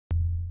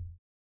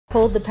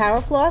Hold the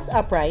Power Floss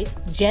upright,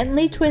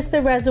 gently twist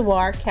the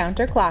reservoir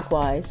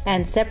counterclockwise,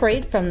 and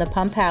separate from the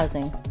pump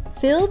housing.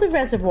 Fill the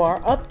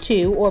reservoir up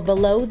to or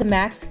below the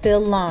max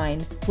fill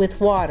line with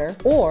water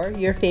or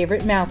your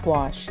favorite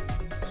mouthwash.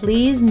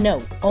 Please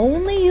note,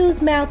 only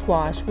use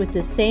mouthwash with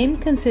the same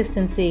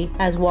consistency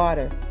as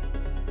water.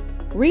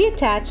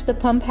 Reattach the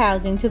pump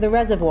housing to the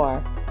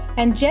reservoir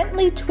and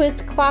gently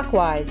twist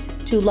clockwise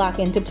to lock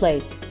into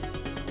place.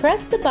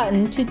 Press the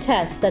button to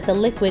test that the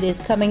liquid is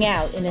coming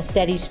out in a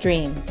steady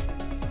stream.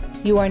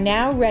 You are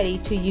now ready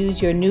to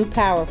use your new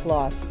Power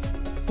Floss.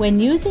 When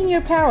using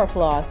your Power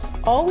Floss,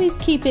 always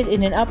keep it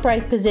in an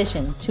upright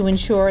position to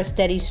ensure a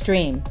steady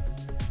stream.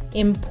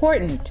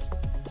 Important: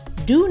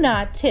 do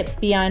not tip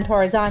beyond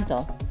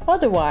horizontal,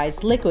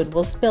 otherwise liquid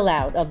will spill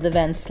out of the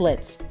vent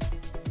slits.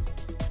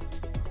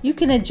 You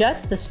can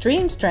adjust the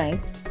stream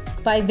strength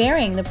by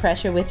varying the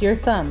pressure with your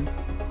thumb.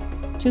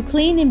 To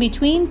clean in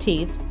between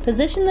teeth,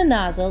 position the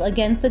nozzle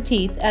against the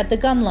teeth at the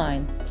gum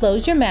line.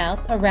 Close your mouth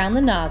around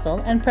the nozzle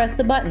and press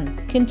the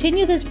button.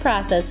 Continue this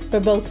process for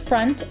both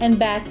front and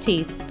back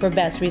teeth for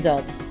best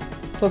results.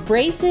 For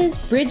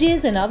braces,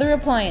 bridges, and other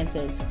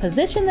appliances,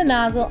 position the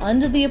nozzle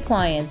under the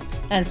appliance,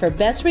 and for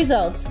best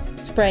results,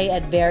 spray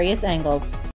at various angles.